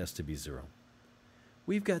force has to be 0.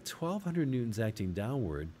 We've got 1,200 newtons acting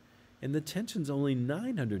downward, and the tension's only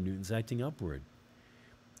 900 newtons acting upward.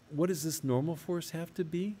 What does this normal force have to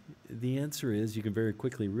be? The answer is, you can very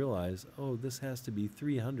quickly realize, oh, this has to be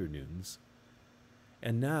 300 newtons.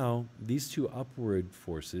 And now, these two upward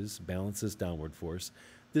forces balance this downward force.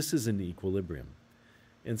 This is in equilibrium.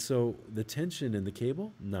 And so, the tension in the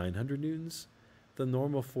cable, 900 newtons. The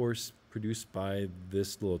normal force produced by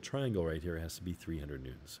this little triangle right here has to be 300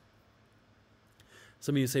 newtons.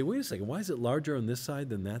 Some of you say, wait a second, why is it larger on this side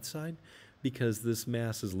than that side? Because this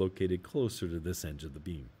mass is located closer to this edge of the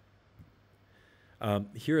beam.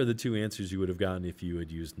 Here are the two answers you would have gotten if you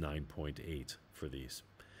had used 9.8 for these.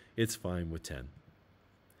 It's fine with 10.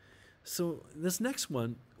 So this next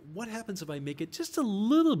one, what happens if I make it just a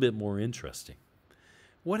little bit more interesting?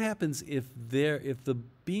 What happens if the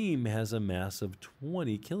beam has a mass of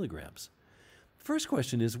 20 kilograms? First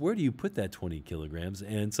question is, where do you put that 20 kilograms?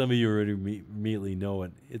 And some of you already immediately know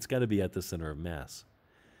it. It's got to be at the center of mass.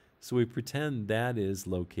 So we pretend that is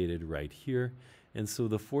located right here. And so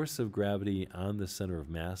the force of gravity on the center of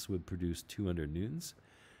mass would produce 200 newtons.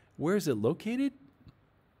 Where is it located?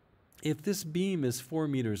 If this beam is 4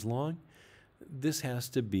 meters long, this has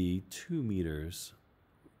to be 2 meters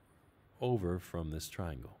over from this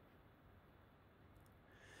triangle.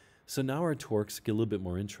 So now our torques get a little bit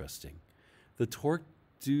more interesting. The torque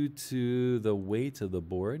due to the weight of the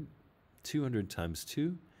board, 200 times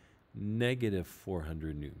 2, negative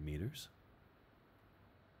 400 Newton meters.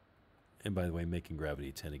 And by the way, making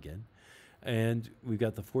gravity 10 again. And we've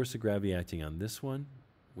got the force of gravity acting on this one,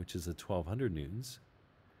 which is a 1,200 newtons,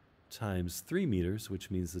 times 3 meters,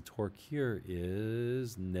 which means the torque here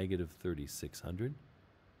is negative 3,600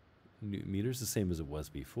 Newton meters, the same as it was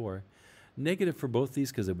before. Negative for both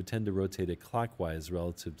these because it would tend to rotate it clockwise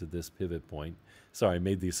relative to this pivot point. Sorry, I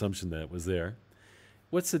made the assumption that it was there.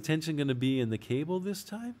 What's the tension going to be in the cable this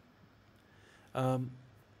time?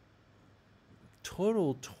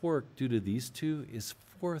 Total torque due to these two is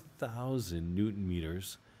 4,000 Newton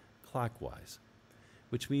meters clockwise,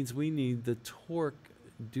 which means we need the torque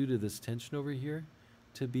due to this tension over here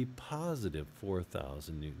to be positive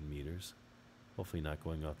 4,000 Newton meters. Hopefully not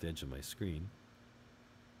going off the edge of my screen.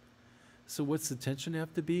 So what's the tension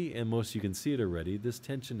have to be? And most you can see it already. This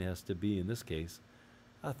tension has to be, in this case,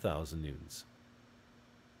 1,000 newtons.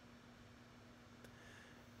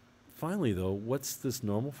 Finally, though, what's this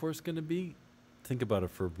normal force going to be? Think about it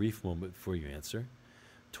for a brief moment before you answer.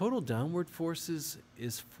 Total downward forces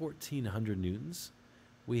is 1,400 newtons.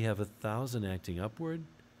 We have 1,000 acting upward.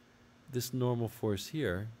 This normal force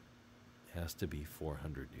here has to be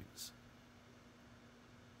 400 newtons.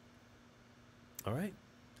 All right.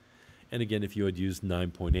 And again, if you had used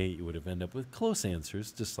 9.8, you would have ended up with close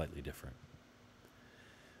answers, just slightly different.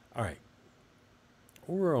 All right,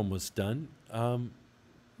 we're almost done.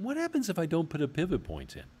 What happens if I don't put a pivot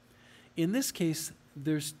point in? In this case,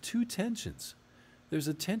 there's two tensions. There's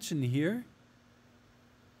a tension here,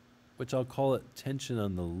 which I'll call it tension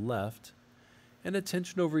on the left, and a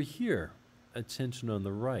tension over here, a tension on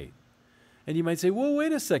the right. And you might say, well,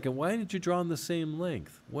 wait a second, why didn't you draw on the same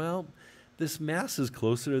length? Well, this mass is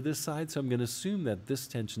closer to this side, so I'm going to assume that this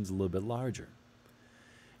tension's a little bit larger.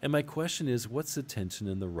 And my question is, what's the tension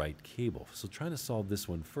in the right cable? So trying to solve this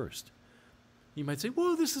one first. You might say,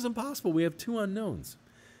 whoa, this is impossible. We have two unknowns.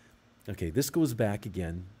 Okay, this goes back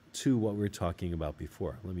again to what we were talking about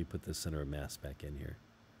before. Let me put the center of mass back in here.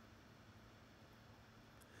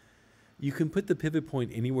 You can put the pivot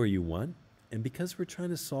point anywhere you want, and because we're trying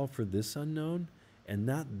to solve for this unknown and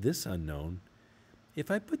not this unknown, if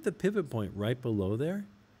I put the pivot point right below there,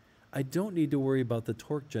 I don't need to worry about the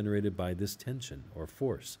torque generated by this tension or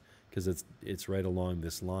force, because it's right along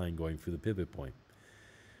this line going through the pivot point.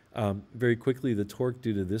 Very quickly, the torque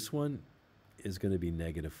due to this one is going to be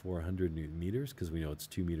negative 400 Newton meters, because we know it's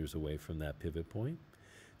 2 meters away from that pivot point.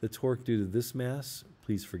 The torque due to this mass,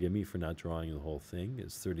 please forgive me for not drawing the whole thing,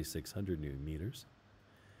 is 3,600 Newton meters.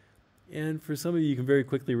 And for some of you can very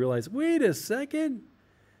quickly realize, wait a second,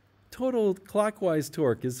 total clockwise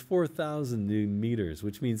torque is 4,000 Newton meters,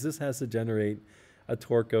 which means this has to generate a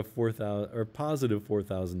torque of 4,000 or positive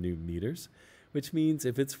 4,000 Newton meters, which means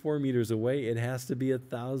if it's 4 meters away, it has to be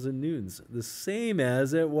 1,000 newtons, the same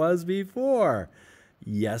as it was before.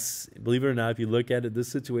 Yes, believe it or not, if you look at it, this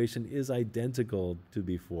situation is identical to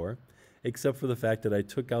before, except for the fact that I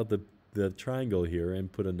took out the triangle here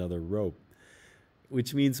and put another rope,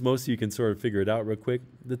 which means most of you can sort of figure it out real quick.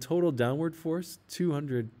 The total downward force,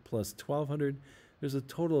 200 plus 1,200, there's a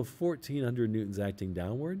total of 1,400 newtons acting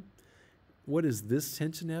downward. What does this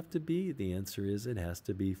tension have to be? The answer is it has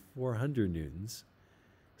to be 400 newtons,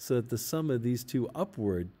 so that the sum of these two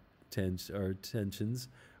upward tensions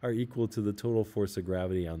are equal to the total force of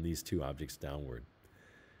gravity on these two objects downward.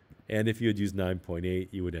 And if you had used 9.8,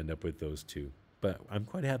 you would end up with those two. But I'm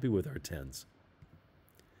quite happy with our 10s.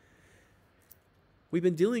 We've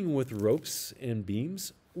been dealing with ropes and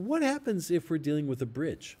beams. What happens if we're dealing with a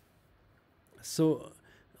bridge? So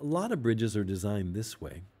a lot of bridges are designed this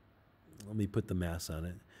way. Let me put the mass on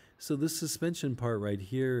it. So this suspension part right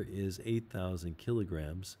here is 8,000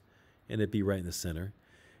 kilograms, and it'd be right in the center.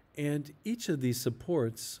 And each of these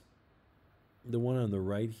supports, the one on the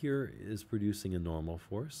right here is producing a normal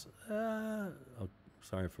force.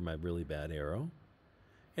 Sorry for my really bad arrow.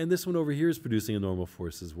 And this one over here is producing a normal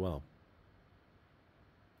force as well.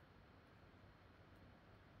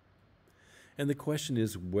 And the question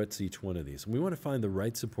is, what's each one of these? And we want to find the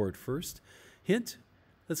right support first. Hint,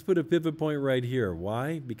 let's put a pivot point right here.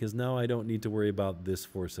 Why? Because now I don't need to worry about this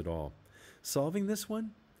force at all. Solving this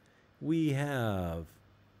one, we have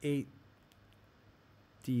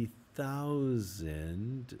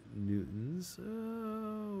 80,000 newtons.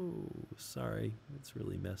 Oh, sorry, it's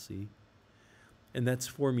really messy. And that's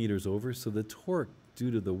 4 meters over, so the torque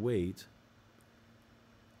due to the weight,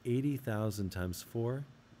 80,000 times 4,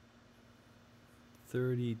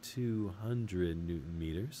 3,200 Newton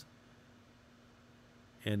meters.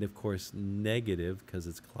 And of course, negative because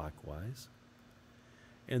it's clockwise.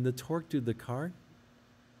 And the torque to the car,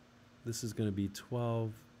 this is going to be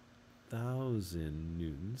 12,000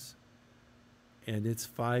 newtons. And it's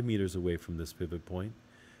 5 meters away from this pivot point.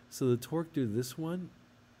 So the torque to this one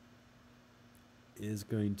is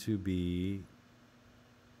going to be,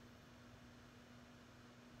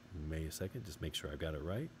 wait a second, just make sure I've got it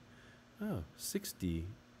right. Oh,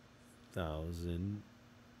 60,000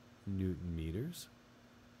 Newton meters.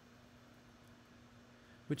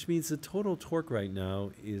 Which means the total torque right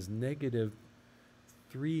now is negative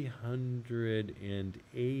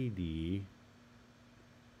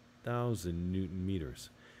 380,000 Newton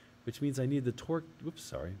meters. Which means I need the torque,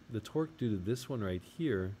 the torque due to this one right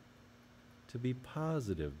here to be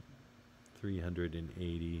positive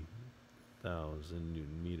 380,000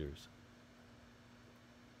 Newton meters.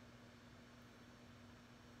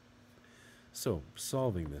 So,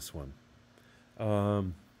 solving this one.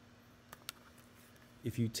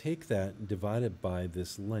 If you take that and divide it by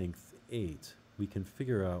this length, 8, we can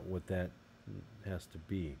figure out what that has to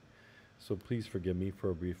be. So please forgive me for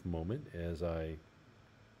a brief moment as I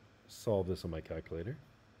solve this on my calculator.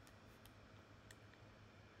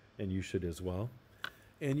 And you should as well.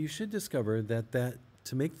 And you should discover that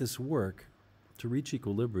to make this work, to reach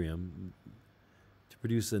equilibrium, to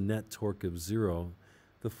produce a net torque of 0,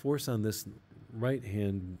 the force on this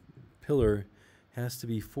right-hand pillar has to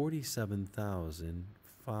be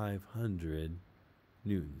 47,500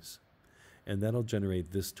 newtons. And that'll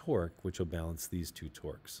generate this torque, which will balance these two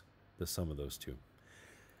torques, the sum of those two.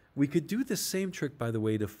 We could do the same trick, by the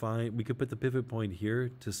way, to find, we could put the pivot point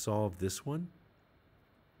here to solve this one.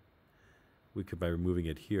 We could by removing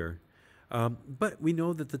it here. But we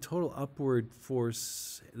know that the total upward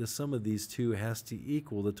force, the sum of these two, has to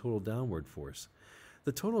equal the total downward force.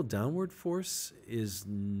 The total downward force is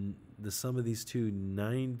the sum of these two,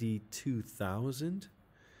 92,000.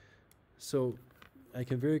 So I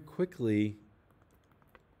can very quickly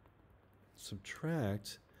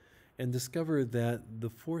subtract and discover that the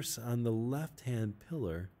force on the left-hand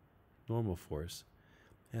pillar, normal force,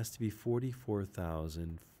 has to be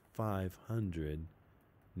 44,500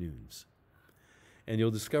 newtons. And you'll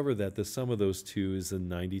discover that the sum of those two is the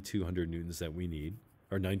 9,200 newtons that we need,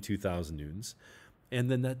 or 92,000 newtons. And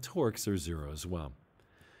then that torques are zero as well.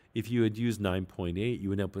 If you had used 9.8, you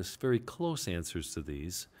would end up with very close answers to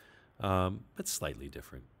these, but slightly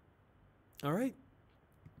different. All right?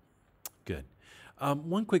 Good.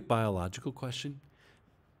 One quick biological question.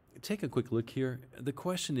 Take a quick look here. The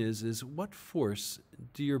question is what force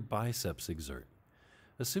do your biceps exert?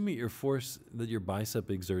 Assuming your force that your bicep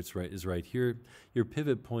exerts is right here, your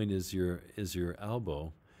pivot point is your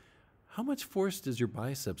elbow. How much force does your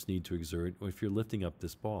biceps need to exert if you're lifting up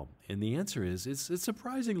this ball? And the answer is it's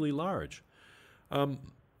surprisingly large. The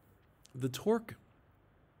torque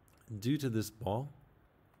due to this ball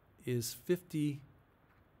is 50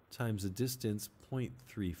 times the distance,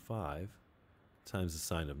 0.35, times the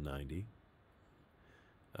sine of 90.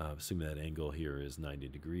 Assuming that angle here is 90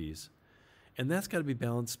 degrees. And that's got to be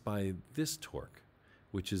balanced by this torque,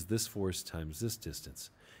 which is this force times this distance.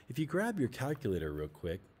 If you grab your calculator real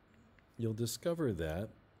quick, you'll discover that,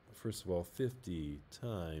 first of all, 50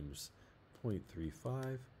 times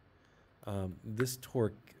 0.35. This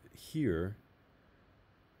torque here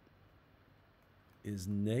is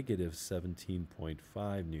negative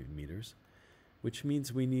 17.5 Newton meters, which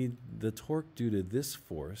means we need the torque due to this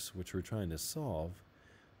force, which we're trying to solve,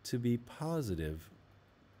 to be positive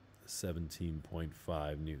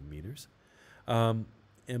 17.5 Newton meters. And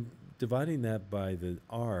dividing that by the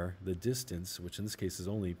r, the distance, which in this case is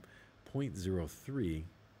only 0.03,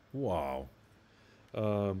 wow.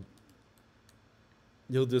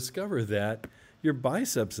 You'll discover that your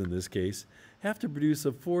biceps in this case have to produce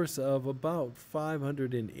a force of about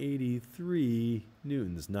 583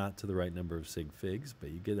 newtons, not to the right number of sig figs,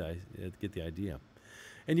 but you get the idea.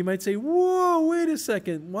 And you might say, whoa, wait a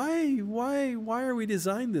second, why are we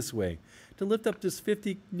designed this way? To lift up this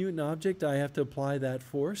 50 Newton object, I have to apply that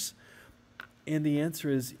force? And the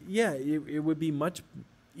answer is, yeah, it would be much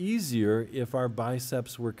easier if our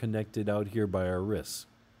biceps were connected out here by our wrists.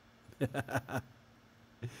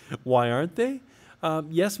 Why aren't they?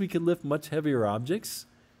 Yes, we could lift much heavier objects,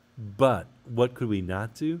 but what could we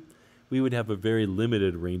not do? We would have a very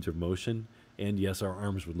limited range of motion, and yes, our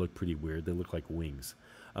arms would look pretty weird. They look like wings.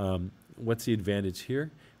 What's the advantage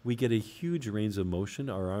here? We get a huge range of motion.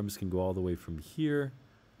 Our arms can go all the way from here,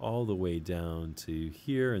 all the way down to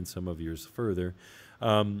here, and some of yours further.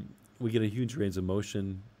 We get a huge range of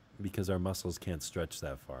motion because our muscles can't stretch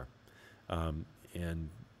that far. And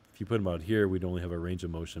if you put them out here, we'd only have a range of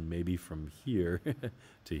motion maybe from here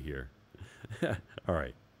to here. All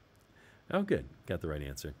right. Oh, good. Got the right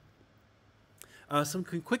answer. Some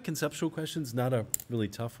quick conceptual questions, not a really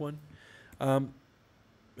tough one.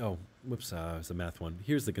 It's a math one.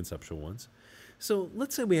 Here's the conceptual ones. So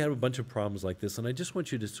let's say we have a bunch of problems like this, and I just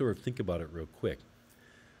want you to sort of think about it real quick.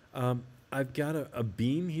 I've got a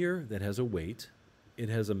beam here that has a weight. It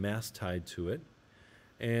has a mass tied to it.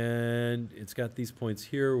 And it's got these points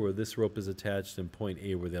here where this rope is attached and point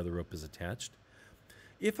A where the other rope is attached.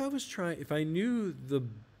 If I knew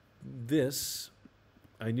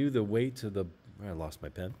I knew the weight to the, I lost my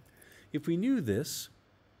pen. If we knew this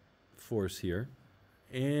force here,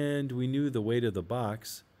 and we knew the weight of the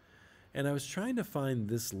box, and I was trying to find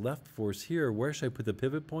this left force here, where should I put the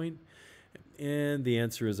pivot point? And the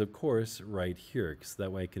answer is, of course, right here, because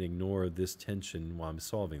that way I can ignore this tension while I'm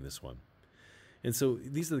solving this one. And so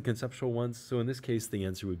these are the conceptual ones. So in this case, the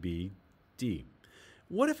answer would be D.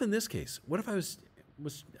 What if in this case, what if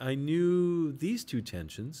I knew these two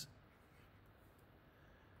tensions,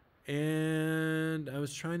 and I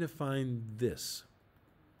was trying to find this,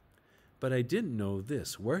 but I didn't know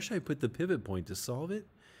this? Where should I put the pivot point to solve it?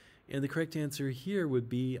 And the correct answer here would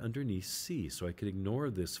be underneath C, so I could ignore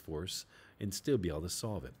this force and still be able to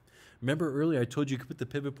solve it. Remember earlier I told you could put the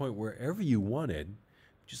pivot point wherever you wanted,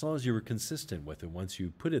 as long as you were consistent with it. Once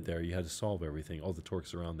you put it there, you had to solve everything, all the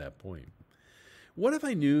torques around that point. What if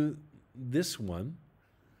I knew this one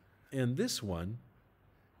and this one,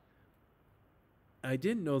 I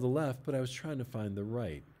didn't know the left, but I was trying to find the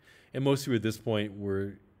right. And most of you at this point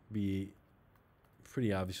were be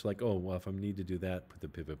pretty obvious, like, oh, well, if I need to do that, put the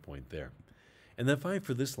pivot point there. And then finally,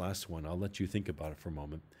 for this last one, I'll let you think about it for a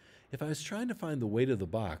moment. If I was trying to find the weight of the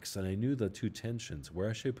box and I knew the two tensions,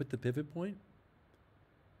 where should I put the pivot point?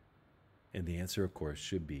 And the answer, of course,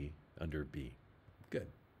 should be under B. Good.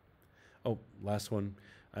 Oh, last one.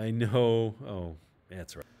 I know. Oh,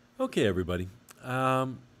 that's right. Okay, everybody.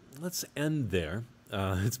 Let's end there.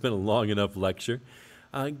 It's been a long enough lecture.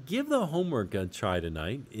 Give the homework a try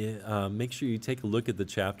tonight. Make sure you take a look at the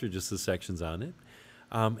chapter, just the sections on it.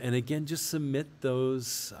 And again, just submit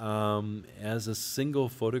those as a single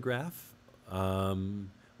photograph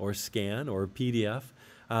or scan or PDF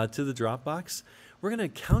to the Dropbox. We're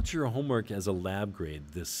going to count your homework as a lab grade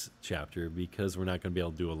this chapter because we're not going to be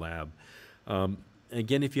able to do a lab.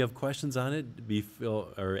 Again, if you have questions on it,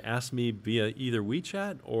 or ask me via either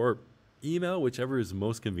WeChat or email, whichever is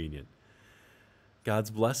most convenient.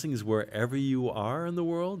 God's blessings wherever you are in the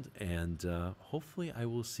world, and hopefully I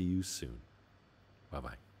will see you soon.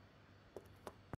 Bye-bye.